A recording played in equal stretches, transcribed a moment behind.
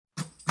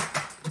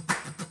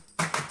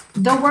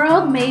The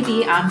world may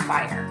be on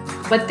fire,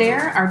 but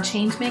there are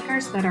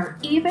changemakers that are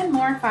even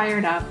more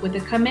fired up with a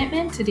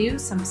commitment to do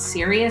some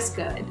serious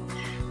good.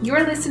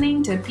 You're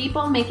listening to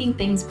People Making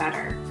Things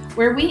Better,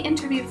 where we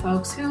interview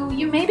folks who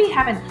you maybe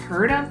haven't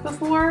heard of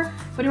before,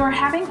 but who are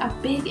having a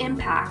big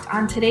impact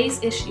on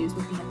today's issues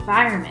with the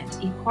environment,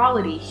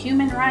 equality,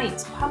 human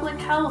rights, public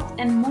health,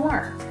 and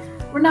more.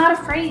 We're not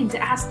afraid to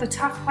ask the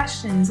tough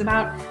questions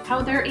about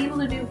how they're able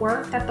to do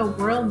work that the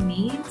world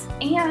needs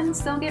and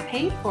still get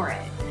paid for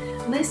it.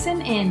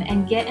 Listen in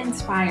and get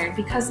inspired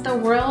because the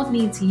world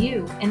needs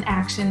you in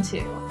action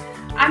too.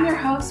 I'm your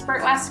host,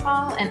 Bert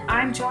Westfall, and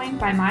I'm joined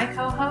by my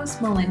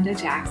co-host, Melinda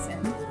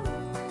Jackson.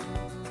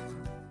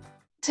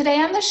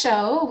 Today on the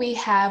show, we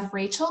have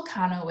Rachel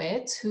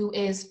Conowitz, who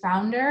is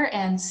founder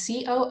and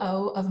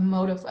COO of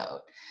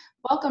Motivote.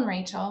 Welcome,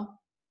 Rachel.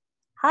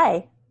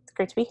 Hi, it's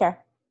great to be here.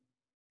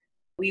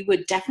 We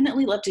would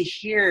definitely love to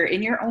hear,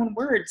 in your own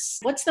words,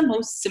 what's the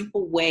most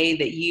simple way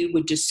that you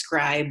would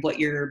describe what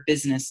your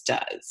business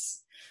does?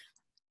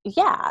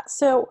 Yeah,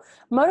 so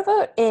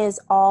Motivote is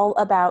all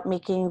about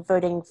making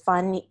voting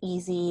fun,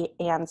 easy,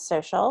 and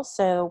social.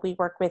 So we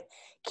work with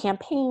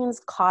campaigns,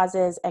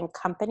 causes, and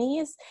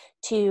companies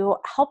to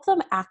help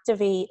them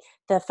activate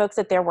the folks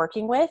that they're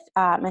working with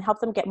and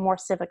help them get more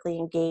civically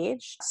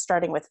engaged,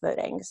 starting with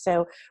voting.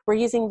 So we're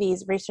using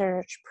these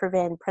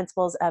research-proven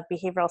principles of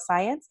behavioral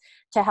science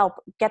to help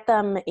get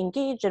them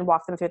engaged and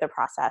walk them through the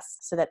process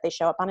so that they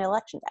show up on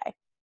election day.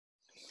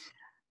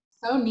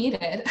 So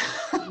needed.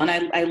 And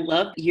I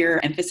love your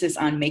emphasis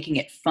on making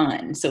it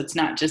fun. So it's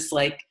not just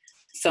like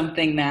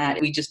something that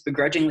we just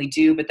begrudgingly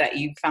do, but that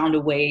you found a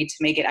way to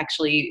make it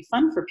actually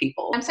fun for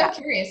people. I'm so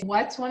curious,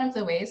 what's one of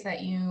the ways that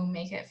you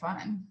make it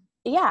fun?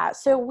 Yeah,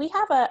 so we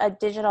have a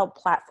digital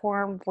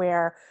platform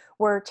where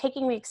we're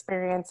taking the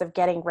experience of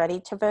getting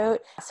ready to vote.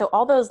 So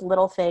all those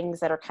little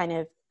things that are kind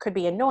of could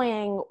be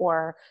annoying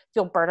or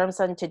feel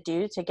burdensome to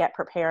do to get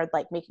prepared,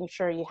 like making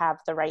sure you have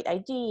the right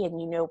ID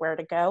and you know where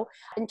to go,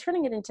 and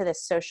turning it into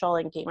this social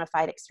and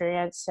gamified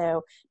experience.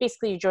 So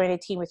basically you join a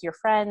team with your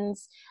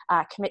friends,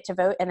 commit to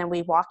vote, and then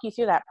we walk you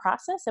through that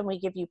process and we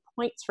give you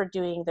points for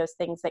doing those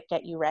things that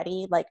get you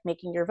ready, like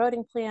making your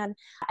voting plan.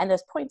 And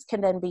those points can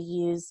then be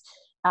used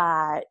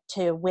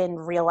to win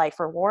real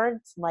life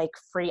rewards like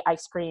free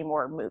ice cream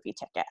or movie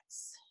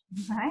tickets.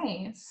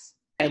 Nice.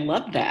 I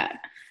love that.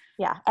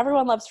 Yeah,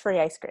 everyone loves free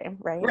ice cream,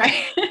 right?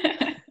 Right.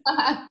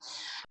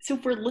 So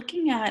if we're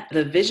looking at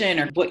the vision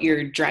or what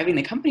you're driving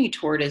the company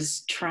toward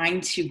is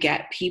trying to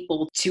get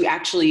people to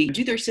actually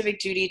do their civic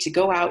duty, to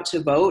go out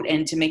to vote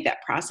and to make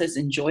that process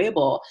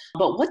enjoyable.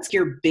 But what's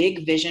your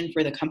big vision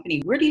for the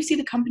company? Where do you see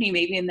the company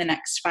maybe in the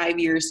next 5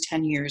 years,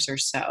 10 years or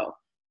so?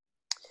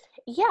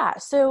 Yeah,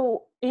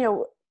 so,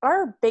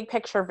 our big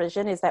picture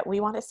vision is that we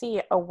want to see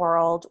a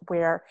world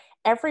where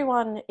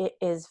everyone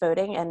is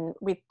voting, and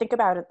we think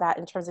about that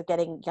in terms of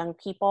getting young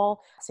people,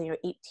 so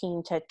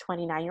 18 to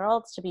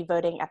 29-year-olds, to be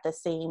voting at the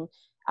same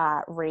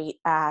rate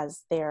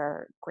as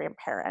their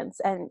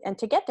grandparents. And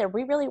to get there,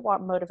 we really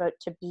want Motivote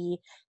to be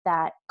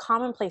that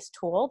commonplace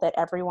tool that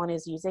everyone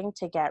is using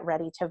to get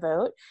ready to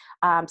vote,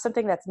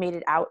 something that's made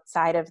it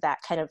outside of that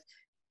kind of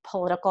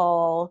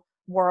political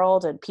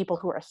world and people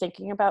who are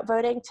thinking about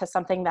voting to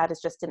something that is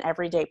just an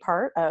everyday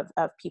part of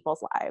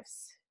people's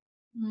lives.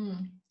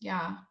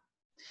 Yeah.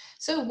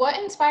 So what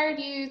inspired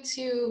you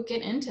to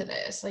get into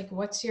this? Like,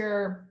 what's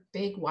your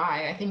big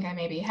why? I think I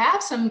maybe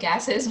have some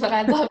guesses, but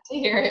I'd love to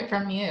hear it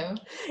from you.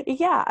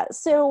 Yeah,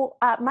 so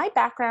my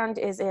background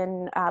is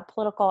in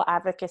political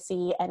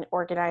advocacy and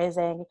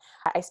organizing.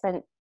 I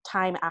spent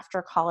time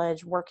after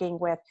college working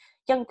with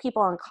young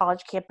people on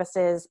college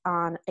campuses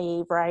on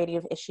a variety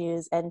of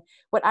issues. And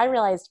what I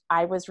realized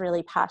I was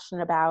really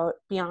passionate about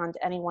beyond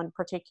any one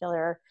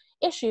particular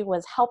issue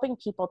was helping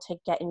people to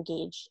get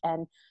engaged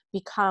and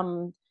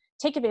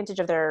take advantage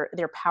of their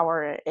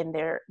power in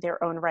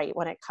their own right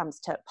when it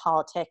comes to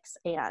politics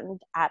and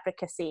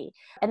advocacy.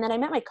 And then I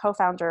met my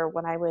co-founder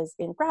when I was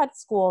in grad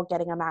school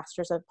getting a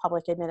master's of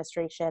public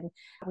administration.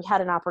 We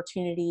had an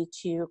opportunity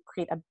to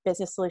create a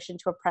business solution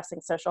to a pressing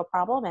social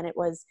problem, and it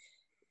was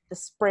the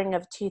spring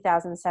of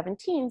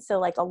 2017. So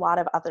like a lot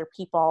of other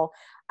people,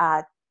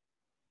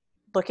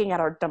 looking at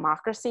our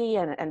democracy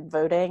and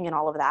voting and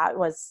all of that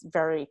was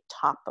very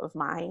top of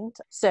mind.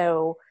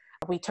 So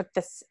we took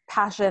this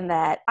passion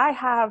that I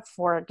have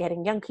for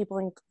getting young people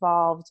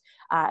involved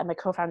and my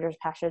co-founder's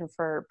passion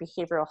for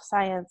behavioral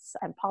science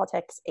and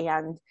politics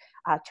and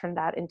turned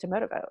that into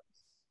Motivote.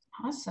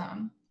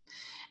 Awesome.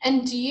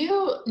 And do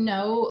you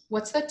know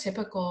what's the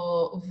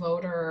typical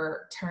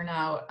voter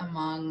turnout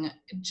among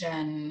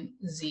Gen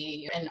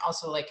Z and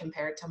also like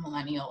compared to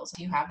millennials?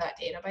 Do you have that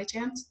data by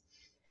chance?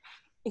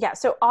 Yeah,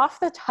 so off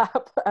the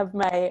top of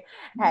my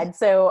head,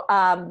 so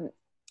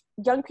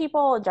young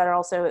people in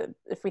general, so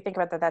if we think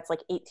about that, that's like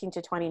 18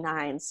 to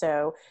 29.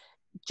 So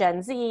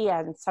Gen Z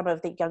and some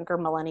of the younger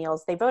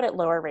millennials, they vote at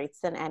lower rates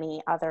than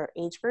any other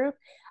age group.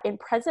 In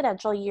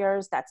presidential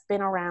years, that's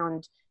been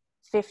around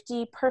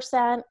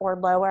 50% or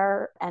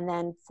lower. And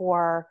then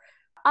for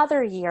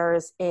other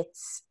years,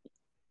 it's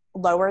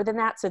lower than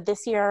that. So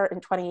this year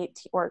in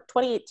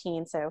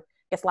 2018, so I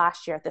guess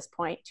last year at this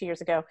point, 2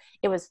 years ago,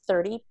 it was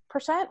 30%,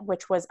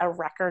 which was a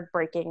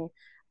record-breaking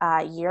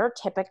year.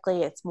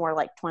 Typically, it's more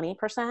like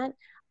 20%,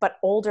 but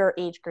older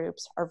age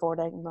groups are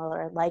voting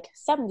more like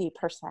 70%.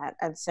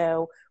 And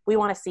so we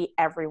want to see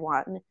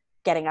everyone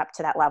getting up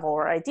to that level,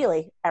 or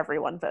ideally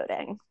everyone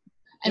voting.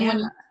 And when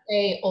you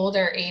say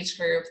older age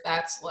group,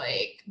 that's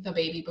like the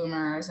baby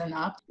boomers and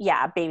up?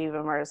 Yeah, baby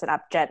boomers and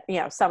up,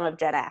 some of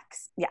Gen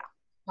X. Yeah.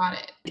 Got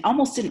it. I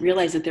almost didn't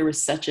realize that there was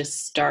such a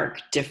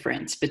stark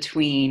difference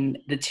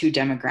between the two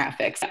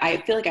demographics. I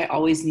feel like I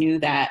always knew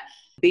that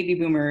baby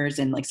boomers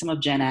and like some of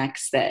Gen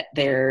X, that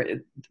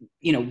their,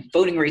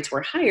 voting rates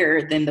were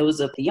higher than those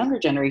of the younger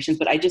generations,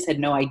 but I just had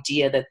no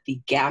idea that the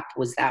gap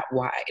was that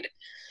wide.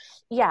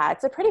 Yeah,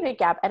 it's a pretty big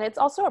gap. And it's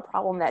also a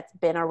problem that's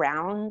been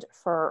around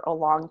for a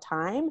long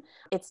time.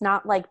 It's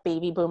not like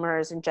baby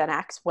boomers and Gen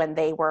X, when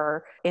they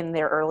were in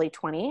their early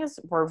 20s,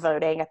 were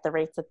voting at the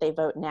rates that they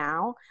vote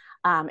now.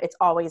 It's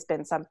always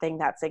been something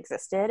that's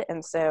existed.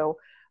 And so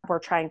we're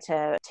trying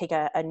to take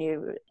a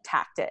new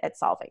tact at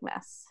solving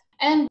this.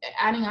 And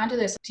adding on to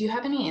this, do you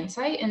have any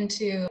insight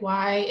into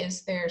why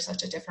is there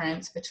such a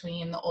difference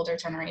between the older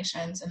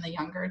generations and the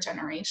younger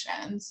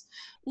generations?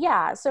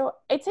 Yeah, so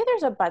I'd say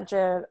there's a bunch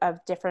of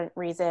different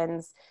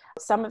reasons.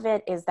 Some of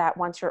it is that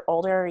once you're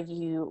older,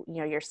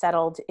 you're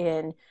settled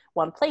in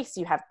one place,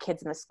 you have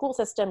kids in the school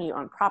system, you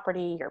own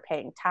property, you're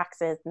paying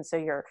taxes, and so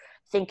you're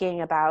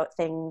thinking about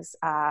things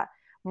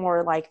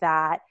more like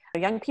that.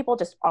 Young people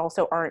just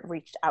also aren't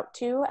reached out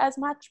to as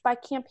much by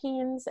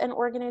campaigns and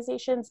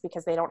organizations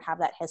because they don't have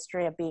that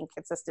history of being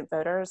consistent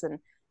voters, and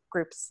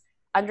groups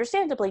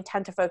understandably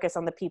tend to focus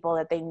on the people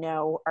that they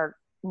know are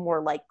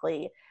more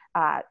likely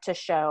to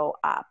show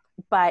up.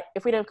 But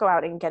if we don't go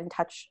out and get in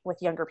touch with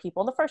younger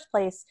people in the first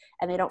place,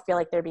 and they don't feel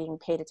like they're being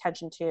paid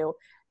attention to,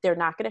 they're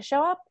not going to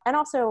show up. And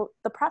also,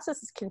 the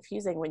process is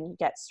confusing when you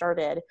get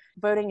started.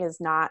 Voting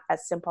is not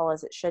as simple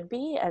as it should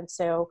be. And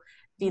so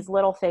these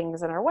little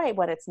things in our way,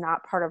 when it's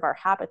not part of our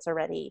habits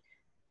already,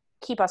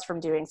 keep us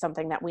from doing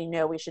something that we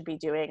know we should be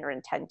doing or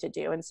intend to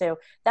do. And so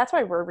that's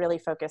why we're really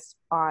focused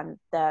on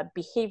the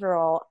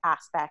behavioral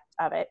aspect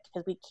of it,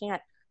 because we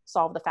can't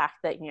solve the fact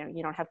that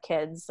you don't have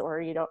kids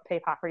or you don't pay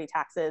property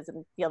taxes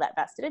and feel that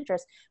vested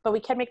interest, but we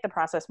can make the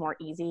process more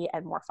easy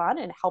and more fun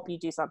and help you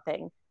do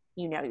something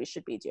you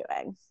should be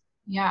doing.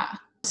 Yeah.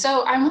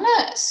 So I want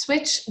to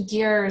switch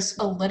gears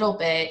a little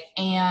bit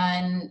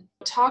and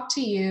talk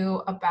to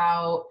you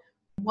about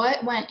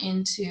what went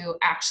into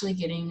actually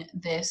getting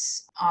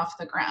this off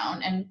the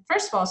ground. And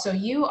first of all, so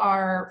you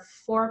are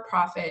for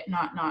profit,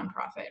 not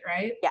nonprofit,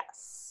 right?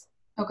 Yes.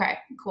 Okay,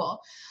 cool.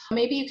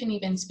 Maybe you can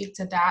even speak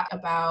to that,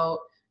 about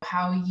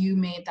how you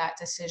made that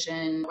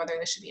decision, whether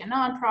this should be a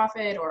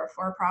nonprofit or a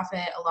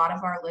for-profit. A lot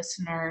of our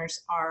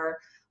listeners are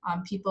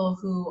people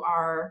who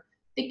are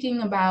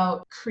thinking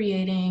about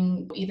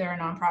creating either a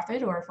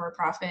nonprofit or a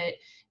for-profit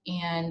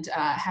and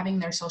having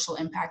their social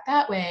impact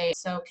that way.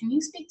 So can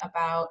you speak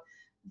about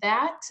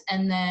that?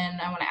 And then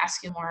I want to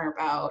ask you more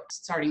about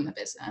starting the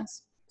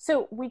business.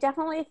 So we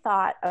definitely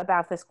thought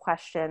about this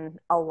question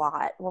a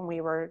lot when we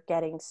were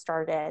getting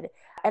started.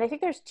 And I think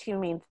there's two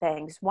main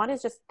things. One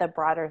is just the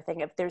broader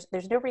thing of there's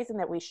no reason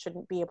that we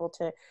shouldn't be able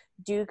to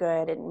do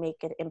good and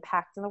make an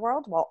impact in the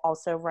world while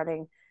also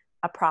running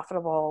a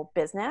profitable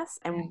business.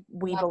 And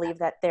we believe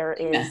that there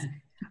is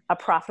a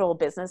profitable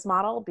business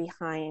model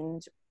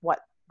behind what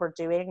we're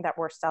doing, that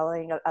we're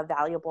selling a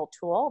valuable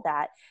tool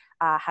that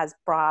has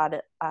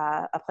broad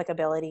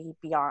applicability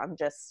beyond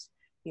just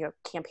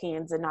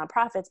campaigns and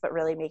nonprofits, but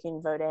really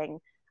making voting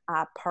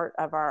part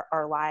of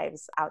our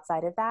lives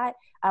outside of that.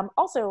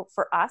 Also,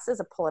 for us as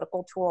a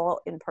political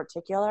tool in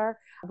particular,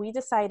 we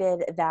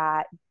decided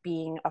that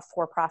being a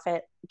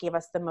for-profit gave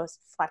us the most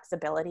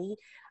flexibility.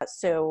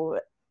 So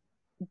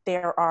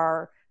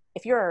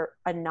if you're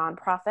a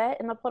nonprofit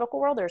in the political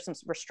world, there's some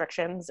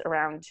restrictions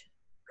around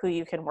who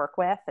you can work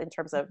with in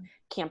terms of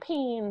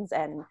campaigns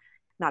and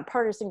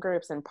nonpartisan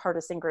groups and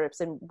partisan groups.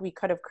 And we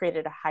could have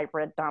created a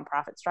hybrid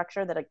nonprofit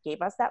structure that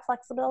gave us that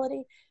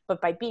flexibility.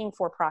 But by being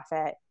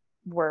for-profit,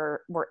 we're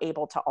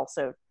able to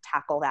also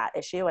tackle that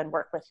issue and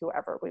work with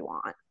whoever we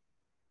want,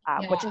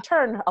 which in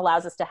turn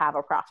allows us to have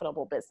a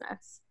profitable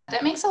business.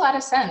 That makes a lot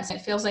of sense.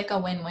 It feels like a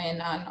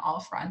win-win on all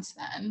fronts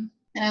then.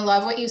 And I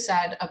love what you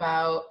said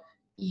about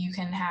you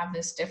can have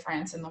this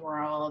difference in the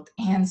world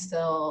and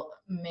still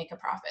make a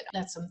profit.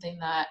 That's something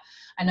that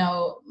I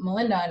know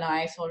Melinda and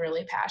I feel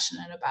really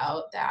passionate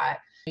about, that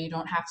you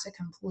don't have to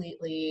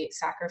completely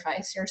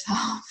sacrifice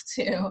yourself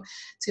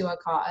to a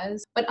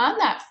cause. But on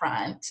that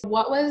front,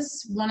 what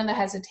was one of the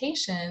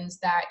hesitations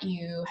that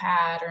you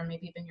had, or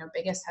maybe even your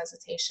biggest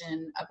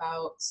hesitation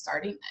about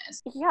starting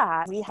this?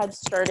 Yeah, we had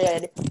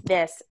started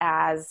this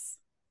as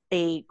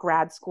a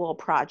grad school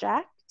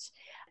project.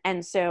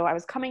 And so I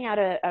was coming out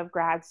of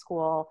grad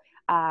school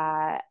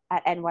at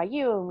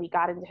NYU, and we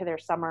got into their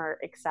summer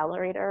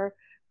accelerator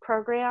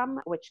program,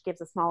 which gives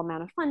a small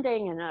amount of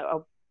funding and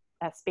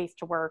a space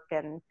to work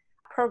and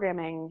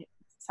programming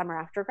summer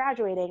after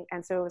graduating.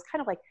 And so it was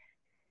kind of like,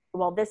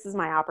 well, this is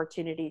my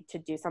opportunity to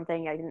do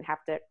something. I didn't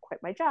have to quit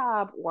my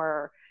job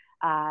or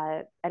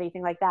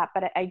anything like that.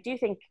 But I do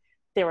think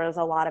there was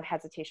a lot of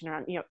hesitation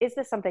around, is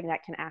this something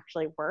that can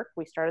actually work?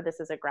 We started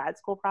this as a grad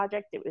school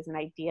project. It was an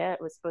idea.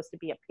 It was supposed to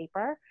be a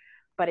paper,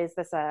 but is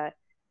this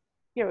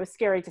it was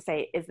scary to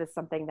say, is this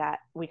something that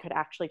we could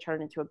actually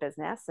turn into a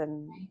business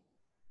and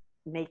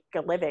make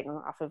a living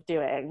off of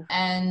doing?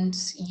 And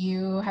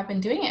you have been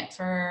doing it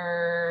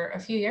for a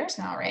few years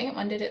now, right?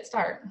 When did it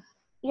start?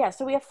 Yeah,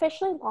 so we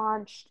officially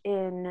launched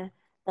in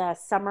the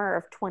summer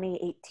of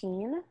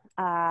 2018.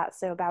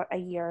 So about a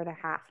year and a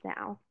half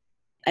now.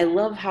 I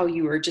love how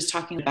you were just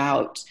talking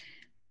about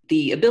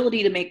the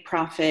ability to make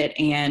profit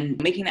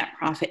and making that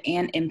profit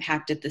and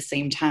impact at the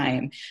same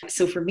time.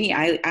 So for me,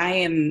 I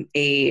am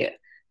a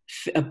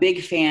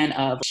big fan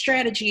of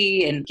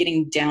strategy and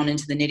getting down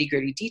into the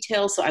nitty-gritty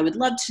details. So I would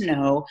love to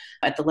know,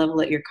 at the level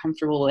that you're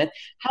comfortable with,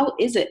 how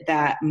is it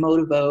that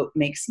Motivote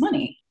makes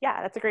money?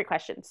 Yeah, that's a great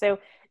question. So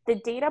the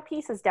data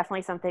piece is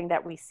definitely something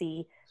that we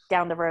see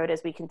down the road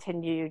as we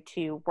continue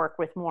to work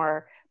with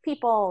more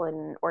people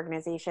and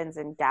organizations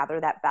and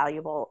gather that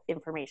valuable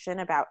information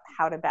about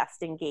how to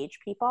best engage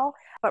people.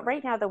 But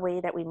right now, the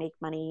way that we make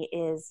money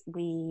is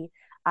we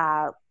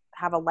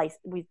have a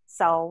license. We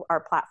sell our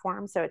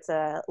platform, so it's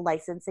a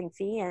licensing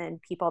fee,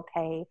 and people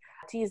pay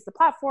to use the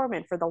platform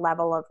and for the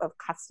level of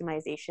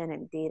customization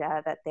and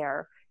data that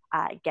they're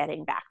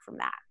getting back from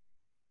that.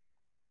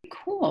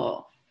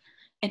 Cool.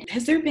 And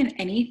has there been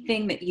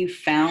anything that you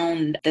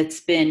found that's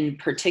been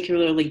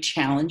particularly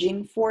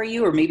challenging for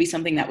you, or maybe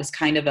something that was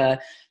kind of a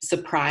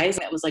surprise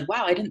that was like,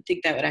 wow, I didn't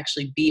think that would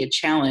actually be a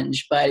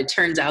challenge, but it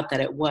turns out that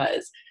it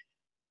was?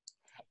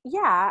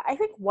 Yeah, I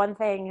think one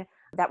thing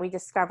that we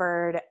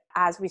discovered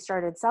as we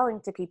started selling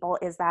to people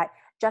is that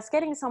just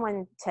getting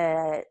someone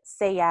to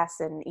say yes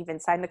and even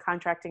sign the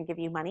contract and give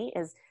you money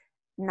is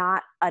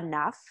not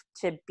enough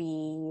to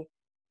be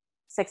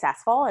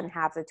successful and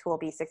have the tool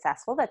be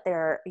successful. That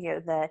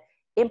the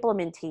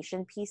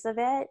implementation piece of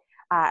it,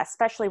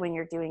 especially when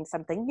you're doing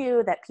something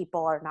new that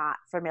people are not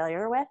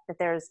familiar with, that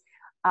there's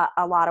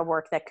a lot of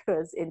work that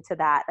goes into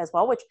that as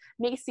well, which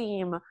may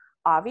seem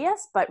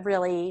obvious, but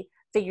really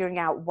figuring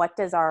out what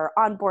does our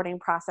onboarding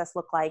process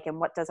look like and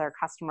what does our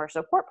customer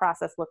support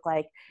process look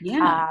like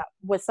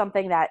was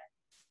something that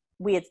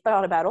we had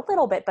thought about a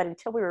little bit, but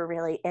until we were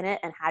really in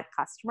it and had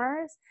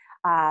customers,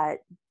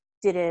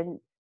 hadn't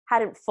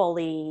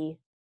fully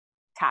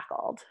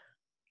tackled.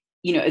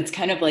 It's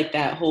kind of like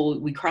that whole,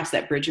 we cross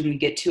that bridge when we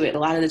get to it. A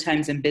lot of the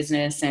times in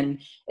business and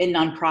in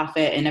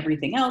nonprofit and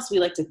everything else, we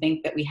like to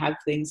think that we have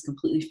things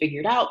completely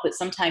figured out, but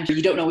sometimes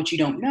you don't know what you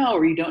don't know,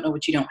 or you don't know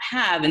what you don't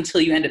have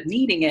until you end up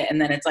needing it. And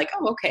then it's like,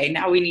 oh, okay,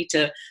 now we need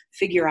to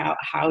figure out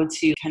how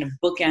to kind of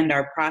bookend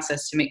our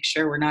process to make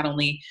sure we're not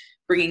only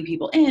bringing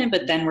people in,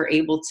 but then we're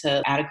able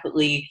to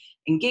adequately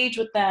engage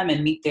with them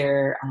and meet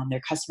their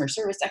customer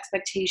service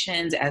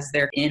expectations as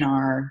they're in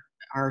our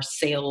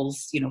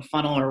sales,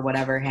 funnel or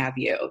whatever have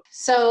you.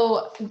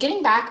 So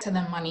getting back to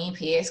the money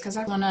piece, because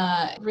I want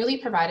to really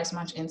provide as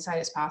much insight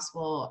as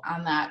possible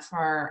on that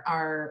for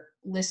our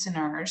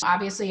listeners.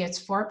 Obviously, it's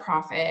for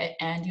profit,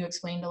 and you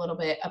explained a little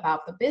bit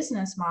about the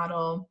business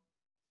model.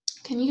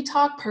 Can you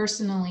talk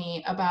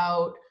personally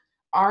about,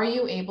 are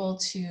you able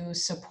to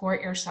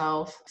support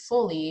yourself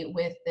fully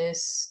with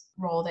this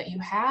role that you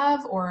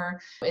have,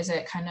 or is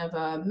it kind of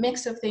a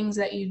mix of things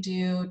that you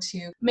do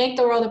to make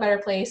the world a better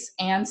place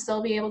and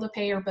still be able to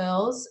pay your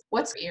bills?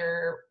 What's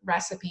your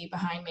recipe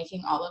behind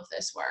making all of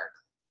this work?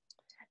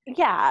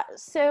 Yeah,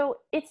 so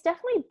it's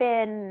definitely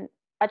been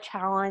a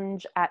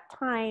challenge at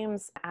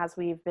times as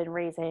we've been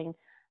raising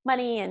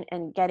money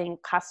and getting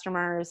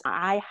customers.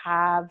 I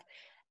have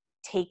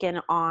taken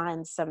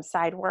on some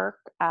side work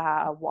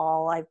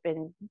while I've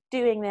been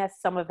doing this.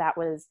 Some of that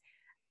was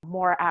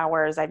more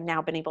hours. I've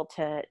now been able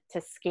to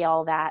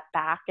scale that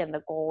back, and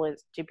the goal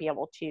is to be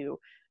able to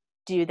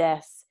do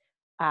this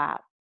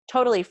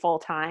totally full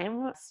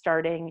time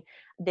starting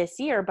this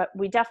year. But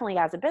we definitely,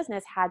 as a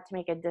business, had to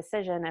make a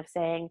decision of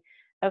saying,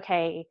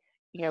 okay,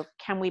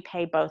 can we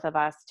pay both of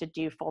us to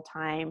do full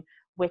time?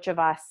 Which of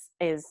us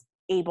is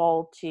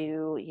able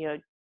to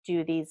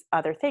do these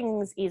other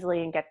things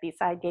easily and get these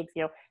side gigs?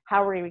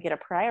 How are we going to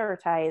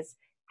prioritize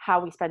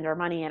how we spend our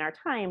money and our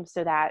time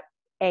so that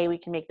A, we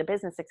can make the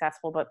business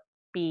successful, but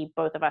B,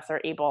 both of us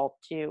are able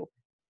to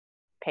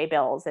pay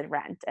bills and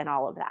rent and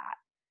all of that.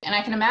 And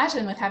I can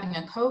imagine with having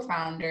a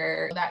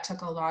co-founder, that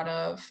took a lot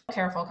of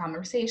careful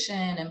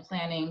conversation and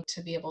planning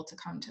to be able to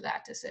come to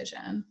that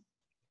decision.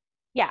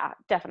 Yeah,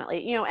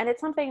 definitely. And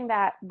it's something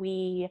that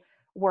we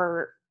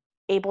were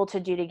able to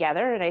do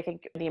together. And I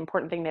think the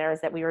important thing there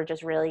is that we were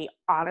just really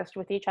honest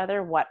with each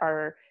other, what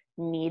our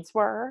needs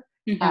were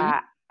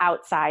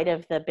outside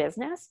of the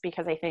business,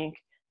 because I think,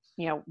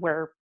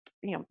 we're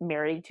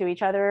married to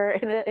each other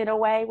in a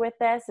way with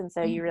this. And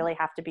so you really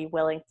have to be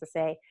willing to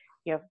say,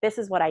 this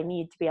is what I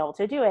need to be able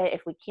to do it.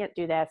 If we can't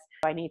do this,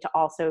 I need to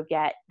also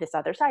get this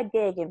other side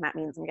gig. And that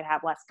means I'm going to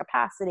have less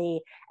capacity,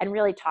 and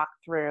really talk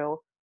through,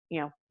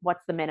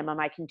 what's the minimum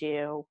I can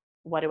do?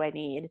 What do I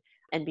need?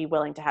 and be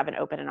willing to have an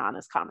open and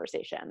honest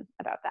conversation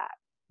about that.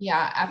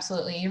 Yeah,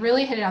 absolutely. You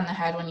really hit it on the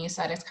head when you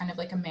said it's kind of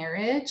like a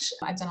marriage.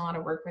 I've done a lot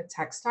of work with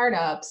tech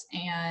startups,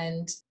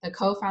 and the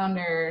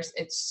co-founders,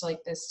 it's like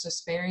this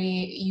just very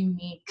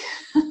unique,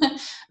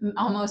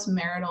 almost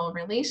marital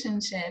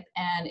relationship.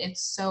 And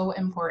it's so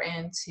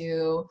important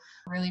to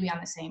really be on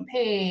the same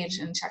page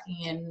and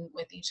checking in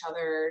with each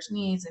other's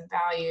needs and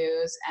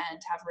values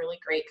and have really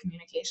great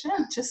communication,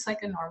 just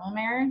like a normal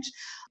marriage,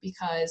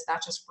 because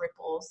that just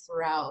ripples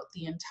throughout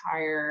the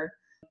entire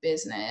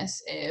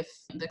business if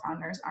the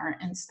founders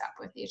aren't in step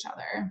with each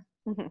other.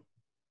 Mm-hmm.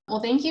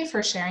 Well, thank you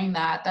for sharing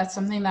that. That's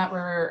something that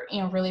we're,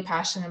 really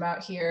passionate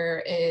about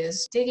here,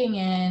 is digging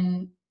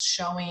in,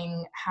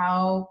 showing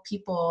how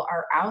people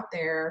are out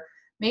there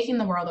making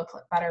the world a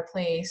better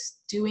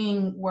place,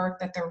 doing work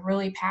that they're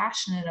really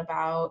passionate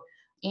about,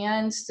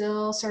 and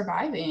still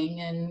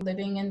surviving and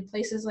living in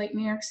places like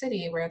New York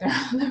City where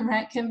the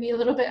rent can be a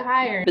little bit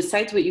higher.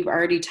 Besides what you've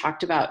already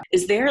talked about,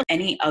 is there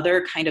any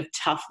other kind of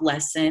tough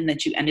lesson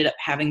that you ended up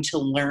having to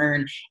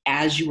learn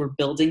as you were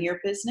building your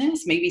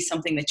business? Maybe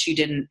something that you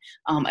didn't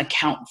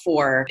account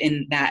for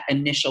in that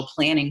initial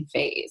planning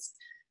phase?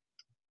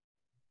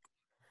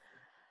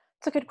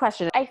 It's a good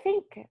question. I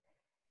think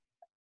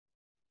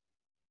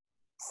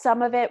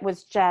some of it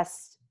was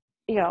just,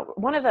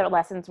 one of the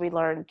lessons we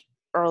learned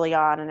early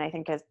on, and I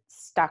think has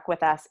stuck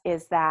with us,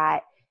 is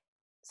that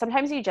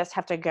sometimes you just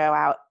have to go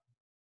out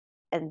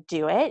and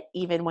do it,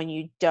 even when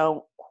you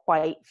don't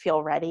quite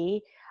feel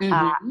ready.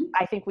 Mm-hmm.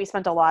 I think we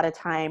spent a lot of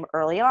time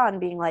early on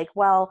being like,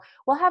 well,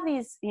 we'll have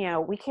these,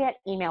 we can't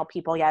email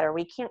people yet, or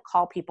we can't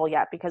call people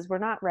yet because we're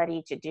not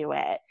ready to do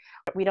it.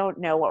 We don't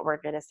know what we're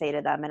going to say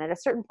to them. And at a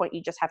certain point,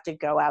 you just have to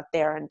go out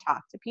there and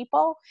talk to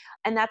people.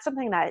 And that's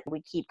something that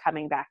we keep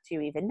coming back to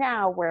even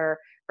now, where,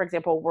 for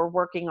example, we're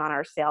working on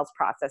our sales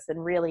process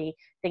and really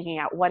thinking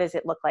out what does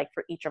it look like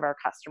for each of our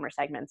customer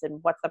segments, and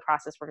what's the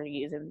process we're going to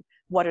use, and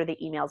what are the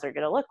emails are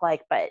going to look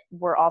like. But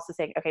we're also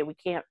saying, okay, we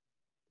can't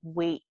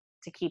wait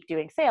to keep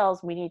doing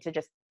sales. We need to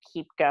just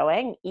keep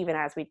going even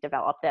as we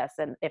develop this.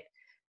 And if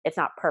it's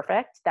not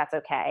perfect, that's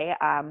okay.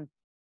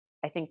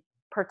 I think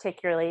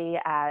particularly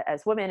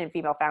as women and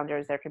female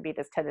founders, there can be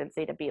this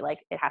tendency to be like,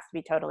 it has to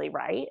be totally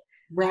right.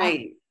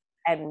 Right.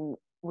 And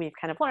we've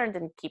kind of learned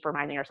and keep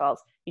reminding ourselves,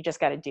 you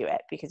just got to do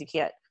it, because you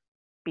can't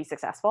be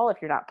successful if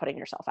you're not putting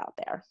yourself out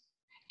there.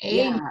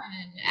 Amen.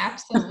 Yeah.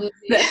 Absolutely.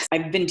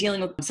 I've been dealing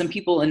with some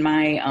people in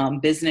my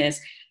business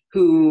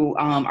who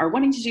are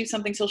wanting to do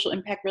something social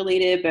impact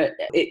related, but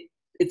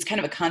it's kind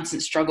of a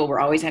constant struggle.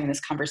 We're always having this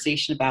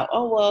conversation about,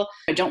 oh, well,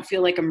 I don't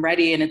feel like I'm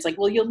ready. And it's like,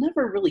 well, you'll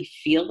never really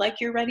feel like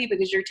you're ready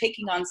because you're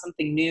taking on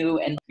something new,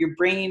 and your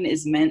brain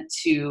is meant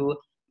to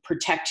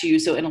protect you.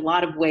 So in a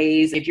lot of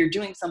ways, if you're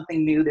doing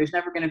something new, there's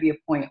never going to be a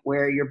point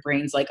where your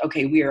brain's like,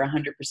 okay, we are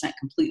 100%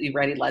 completely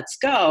ready. Let's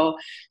go.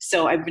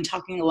 So I've been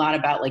talking a lot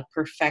about like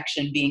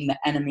perfection being the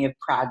enemy of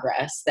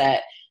progress,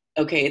 that,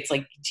 okay, it's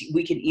like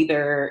we can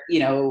either,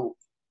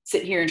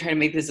 sit here and try to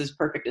make this as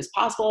perfect as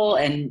possible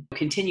and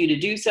continue to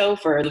do so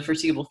for the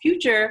foreseeable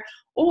future,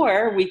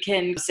 or we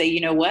can say, you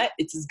know what,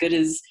 it's as good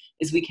as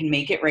we can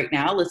make it right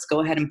now. Let's go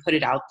ahead and put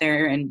it out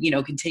there and,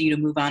 continue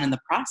to move on in the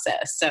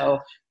process. So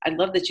I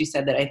love that you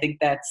said that. I think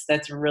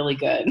that's really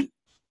good.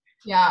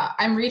 Yeah,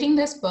 I'm reading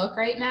this book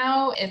right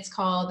now. It's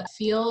called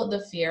Feel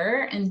the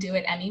Fear and Do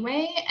It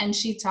Anyway. And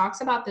she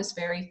talks about this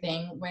very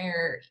thing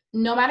where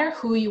no matter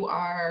who you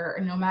are,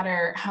 no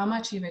matter how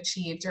much you've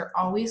achieved, you're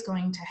always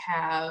going to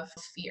have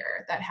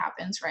fear that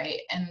happens, right?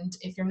 And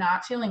if you're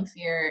not feeling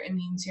fear, it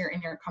means you're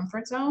in your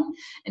comfort zone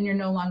and you're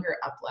no longer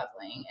up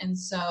leveling. And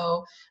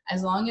so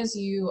as long as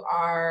you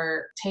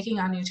are taking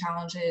on new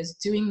challenges,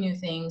 doing new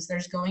things,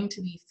 there's going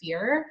to be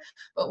fear.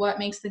 But what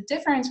makes the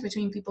difference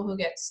between people who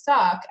get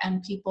stuck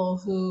and people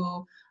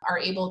who are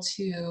able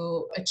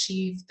to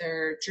achieve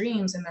their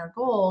dreams and their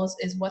goals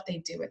is what they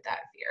do with that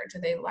fear. Do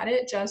they let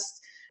it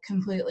just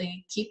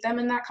completely keep them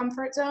in that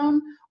comfort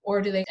zone,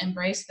 or do they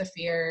embrace the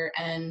fear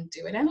and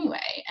do it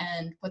anyway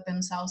and put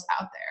themselves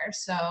out there?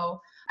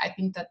 So I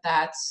think that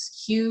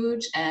that's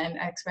huge. And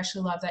I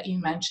especially love that you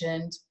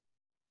mentioned,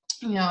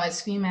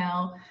 as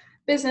female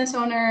business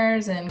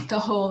owners, and the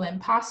whole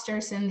imposter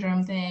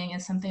syndrome thing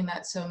is something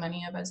that so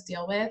many of us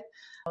deal with.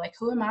 Like,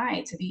 who am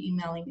I to be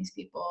emailing these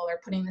people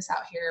or putting this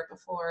out here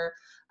before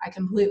I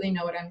completely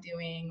know what I'm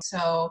doing?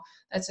 So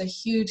that's a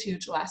huge,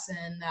 huge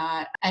lesson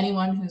that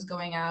anyone who's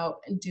going out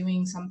and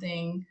doing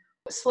something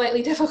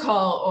slightly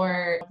difficult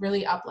or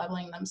really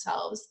up-leveling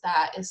themselves,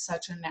 that is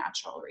such a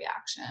natural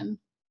reaction.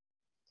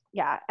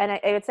 Yeah. And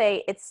I would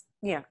say it's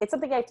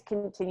something I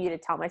continue to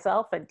tell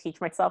myself and teach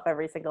myself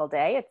every single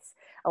day. It's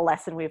a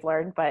lesson we've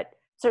learned, but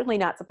certainly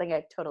not something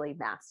I've totally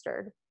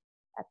mastered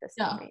at this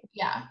point.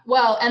 Yeah.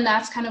 Well, and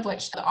that's kind of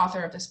what the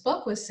author of this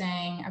book was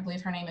saying. I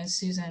believe her name is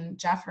Susan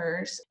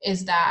Jeffers,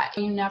 is that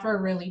you never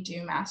really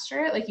do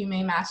master it. Like, you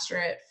may master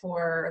it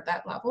for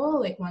that level.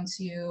 Like, once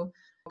you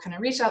kind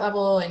of reach that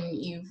level and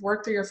you've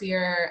worked through your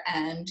fear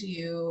and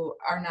you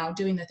are now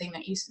doing the thing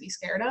that you used to be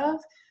scared of,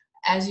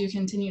 as you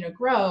continue to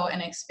grow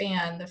and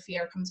expand, the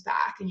fear comes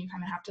back and you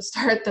kind of have to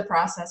start the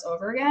process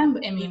over again.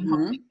 But I mean,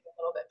 hopefully you're a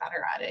little bit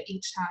better at it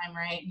each time,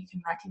 right? You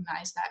can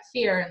recognize that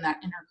fear and that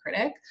inner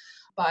critic.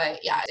 But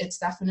yeah, it's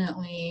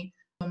definitely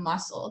a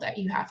muscle that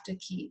you have to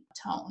keep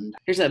toned.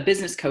 There's a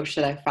business coach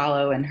that I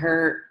follow, and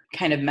her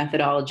kind of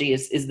methodology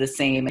is the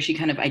same. She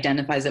kind of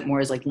identifies it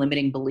more as like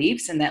limiting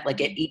beliefs, and that like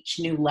at each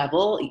new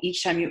level,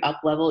 each time you up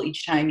level,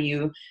 each time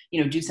you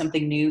do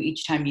something new,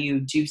 each time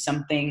you do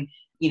something,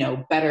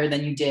 better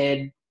than you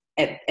did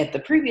at the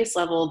previous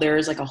level,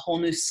 there's like a whole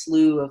new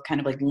slew of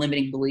kind of like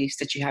limiting beliefs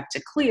that you have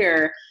to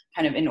clear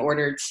kind of in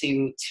order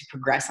to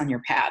progress on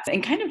your path.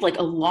 And kind of like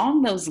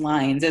along those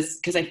lines,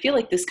 because I feel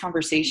like this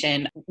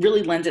conversation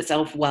really lends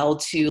itself well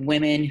to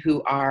women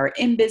who are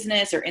in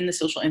business or in the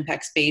social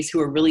impact space,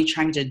 who are really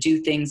trying to do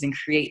things and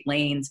create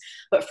lanes.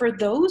 But for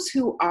those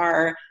who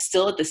are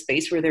still at the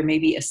space where they're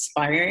maybe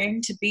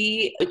aspiring to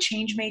be a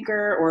change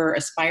maker or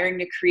aspiring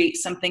to create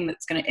something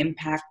that's going to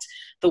impact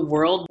the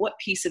world, what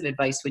piece of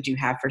advice would you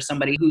have for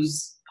somebody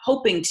who's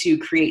hoping to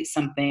create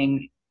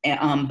something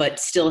but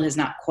still has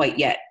not quite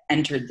yet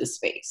entered the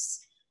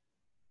space?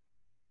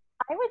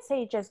 I would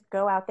say just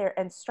go out there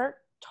and start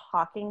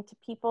talking to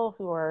people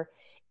who are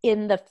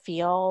in the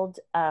field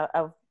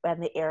of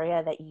and the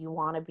area that you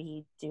want to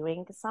be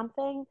doing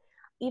something.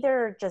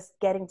 Either just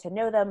getting to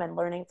know them and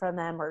learning from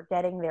them, or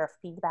getting their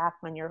feedback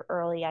on your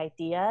early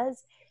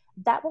ideas.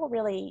 That will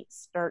really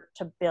start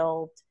to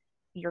build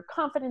your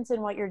confidence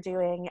in what you're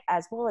doing,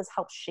 as well as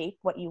help shape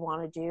what you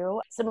want to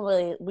do.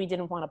 Similarly, we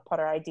didn't want to put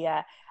our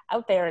idea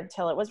out there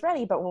until it was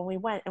ready, but when we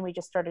went and we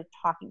just started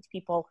talking to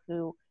people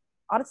who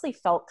honestly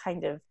felt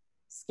kind of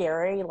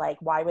scary, like,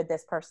 why would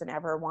this person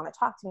ever want to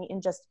talk to me,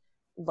 and just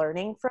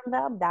learning from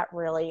them, that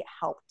really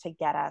helped to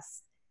get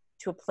us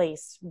to a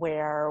place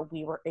where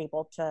we were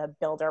able to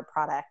build our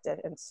product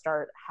and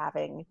start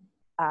having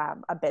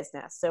a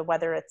business. So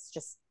whether it's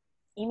just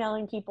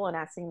emailing people and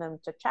asking them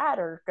to chat,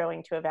 or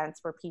going to events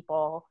where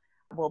people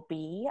will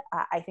be,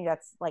 I think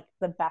that's like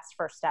the best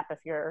first step if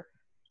you're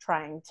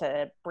trying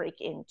to break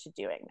into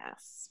doing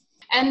this.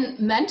 And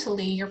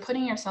mentally, you're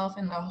putting yourself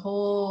in the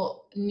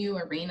whole new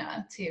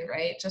arena too,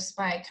 right? Just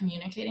by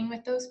communicating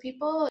with those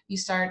people, you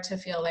start to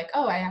feel like,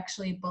 oh, I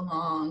actually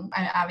belong.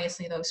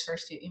 Obviously, those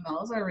first few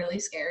emails are really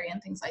scary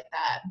and things like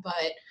that,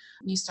 but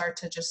you start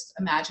to just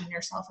imagine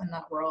yourself in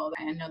that world.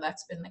 I know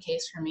that's been the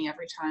case for me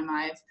every time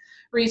I've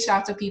reached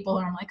out to people,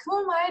 and I'm like, who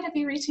am I to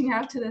be reaching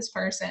out to this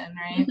person,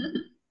 right?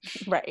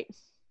 Right.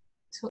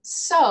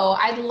 So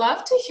I'd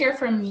love to hear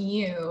from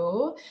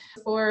you,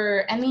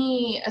 for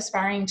any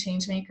aspiring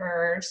change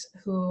makers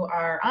who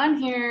are on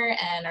here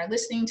and are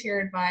listening to your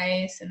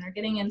advice and they're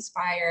getting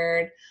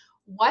inspired.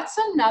 What's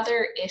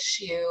another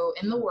issue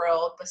in the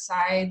world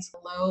besides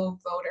low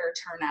voter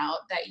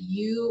turnout that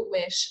you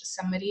wish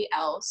somebody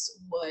else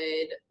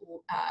would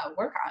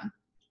work on?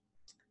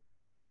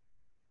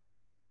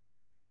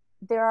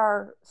 There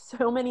are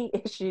so many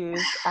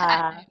issues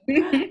that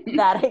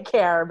I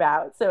care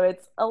about. So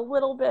it's a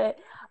little bit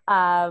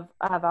of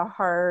a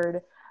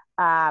hard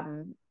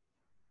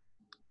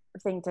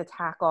thing to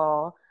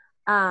tackle.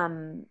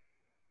 But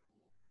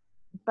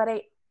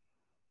I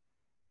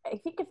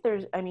think if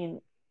there's,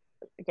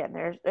 again,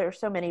 there's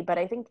so many, but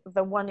I think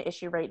the one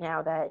issue right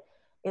now that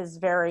is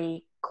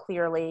very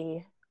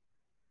clearly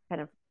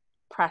kind of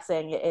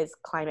pressing is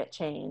climate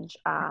change.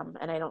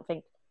 And I don't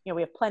think,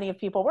 we have plenty of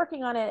people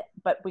working on it,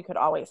 but we could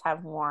always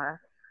have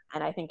more.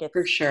 And I think it's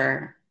for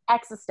sure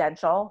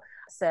existential.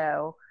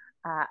 So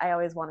I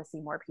always want to see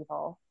more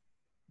people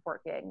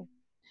working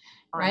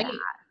on that.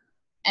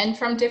 And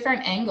from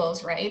different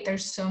angles, right?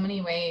 There's so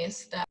many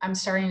ways that I'm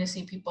starting to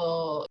see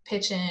people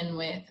pitch in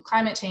with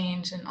climate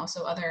change and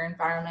also other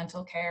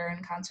environmental care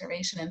and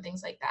conservation and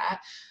things like that.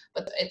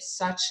 But it's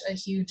such a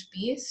huge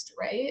beast,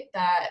 right?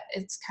 That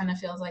it's kind of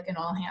feels like an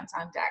all hands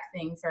on deck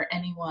thing for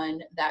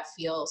anyone that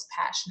feels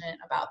passionate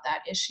about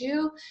that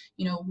issue.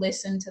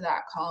 Listen to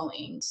that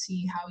calling,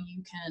 see how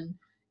you can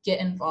get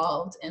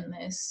involved in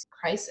this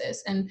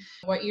crisis. And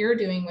what you're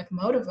doing with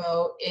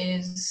Motivote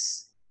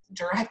is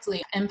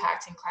directly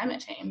impacting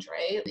climate change,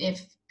 right?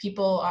 If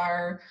people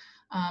are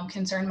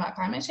concerned about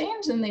climate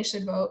change, then they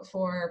should vote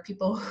for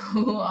people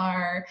who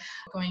are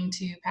going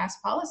to pass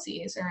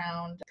policies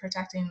around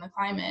protecting the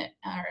climate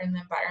or the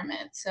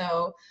environment.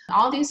 So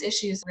all these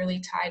issues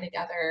really tie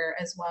together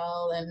as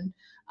well. And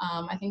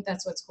I think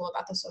that's what's cool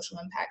about the social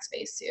impact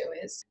space too,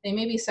 is they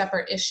may be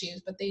separate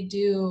issues, but they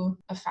do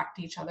affect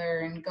each other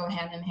and go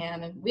hand in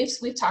hand. And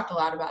we've talked a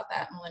lot about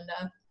that,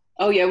 Melinda.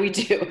 Oh yeah, we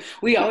do.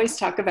 We always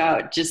talk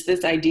about just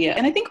this idea.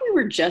 And I think we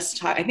were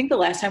I think the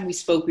last time we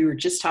spoke, we were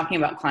just talking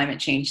about climate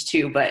change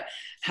too, but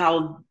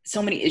how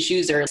so many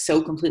issues are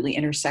so completely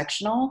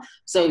intersectional.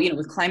 So,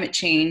 with climate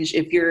change,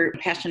 if you're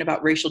passionate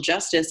about racial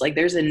justice, like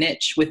there's a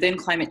niche within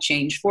climate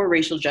change for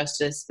racial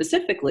justice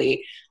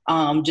specifically,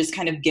 just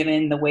kind of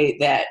given the way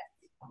that,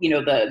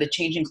 the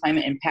change in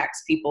climate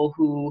impacts people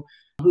who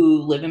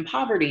live in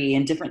poverty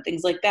and different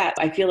things like that.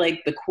 I feel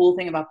like the cool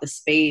thing about the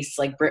space,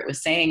 like Britt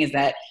was saying, is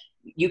that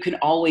you can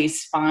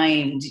always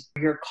find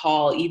your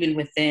call even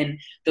within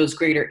those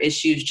greater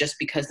issues, just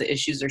because the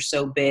issues are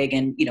so big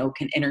and,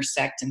 can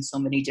intersect in so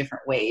many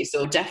different ways.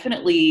 So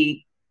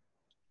definitely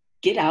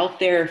get out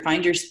there,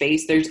 find your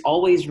space. There's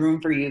always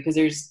room for you,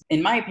 because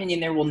in my opinion,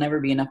 there will never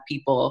be enough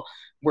people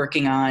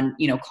working on,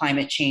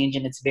 climate change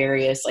and its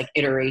various like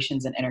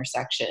iterations and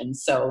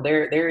intersections. So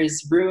there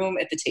is room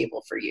at the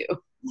table for you.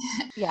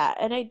 Yeah.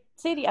 And I'd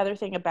say the other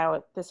thing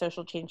about the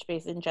social change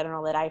space in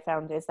general that I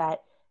found is that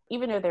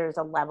even though there's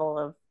a level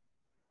of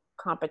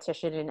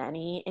competition in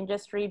any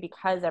industry,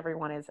 because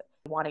everyone is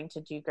wanting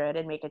to do good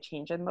and make a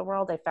change in the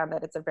world, I found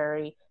that it's a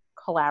very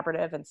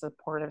collaborative and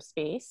supportive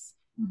space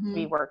to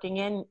be working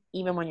in,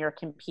 even when you're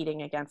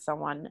competing against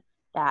someone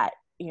that,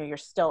 you're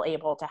still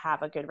able to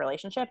have a good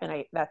relationship.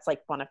 And that's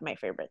like one of my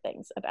favorite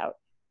things about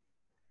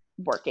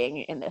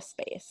working in this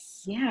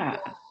space. Yeah.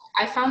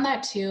 I found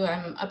that too.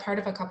 I'm a part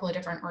of a couple of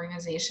different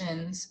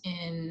organizations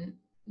in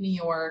New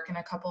York and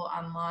a couple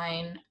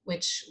online,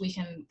 which we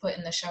can put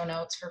in the show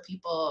notes for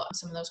people,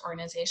 some of those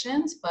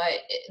organizations,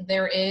 but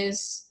there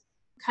is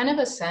kind of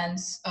a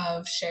sense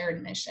of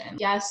shared mission.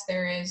 Yes,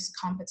 there is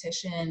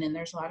competition and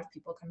there's a lot of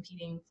people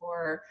competing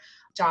for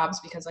jobs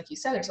because, like you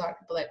said, there's a lot of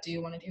people that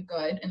do want to do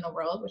good in the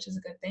world, which is a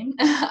good thing.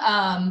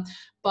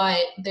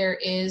 But there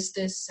is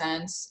this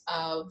sense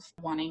of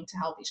wanting to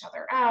help each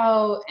other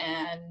out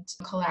and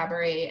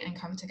collaborate and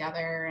come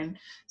together and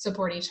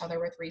support each other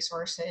with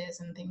resources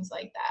and things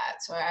like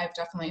that. So I've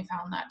definitely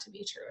found that to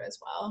be true as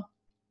well.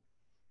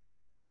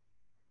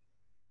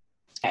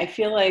 I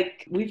feel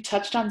like we've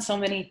touched on so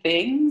many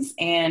things,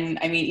 and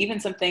I mean, even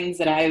some things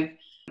that I've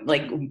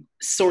like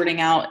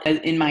sorting out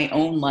in my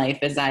own life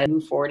as I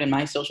move forward in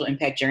my social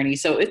impact journey.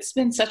 So it's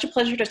been such a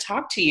pleasure to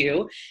talk to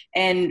you.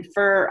 And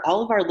for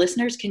all of our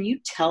listeners, can you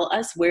tell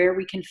us where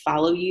we can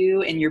follow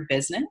you and your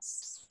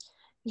business?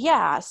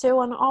 Yeah. So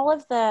on all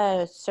of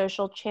the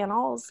social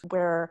channels,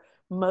 we're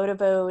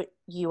Motivote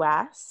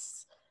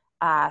US.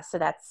 So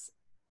that's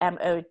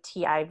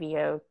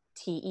MOTIVOTE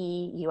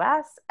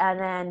US. And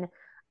then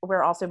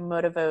we're also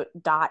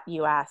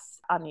motivote.us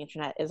on the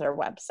internet is our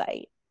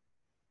website.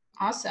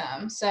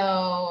 Awesome.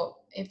 So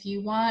if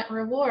you want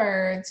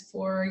rewards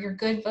for your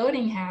good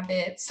voting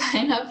habits,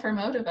 sign up for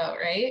Motivote,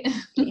 right?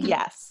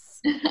 Yes.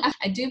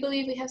 I do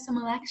believe we have some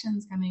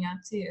elections coming up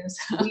too.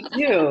 So. We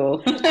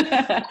do.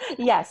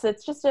 Yes,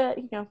 it's just a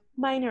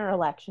minor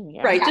election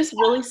year. Right, just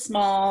really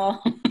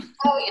small.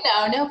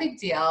 Oh, no big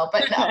deal,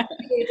 but no,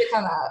 we need to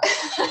come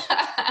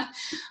out.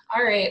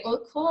 All right,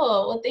 well,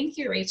 cool. Well, thank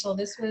you, Rachel.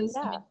 This was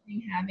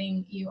amazing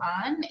having you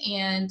on,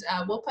 and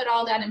we'll put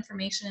all that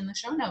information in the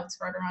show notes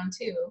for everyone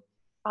too.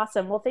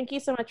 Awesome. Well, thank you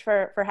so much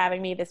for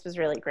having me. This was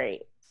really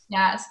great.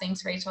 Yes,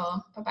 thanks,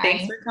 Rachel. Bye-bye.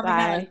 Thanks for coming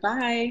on.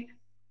 Bye.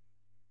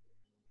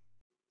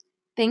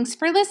 Thanks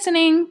for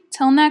listening.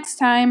 Till next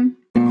time.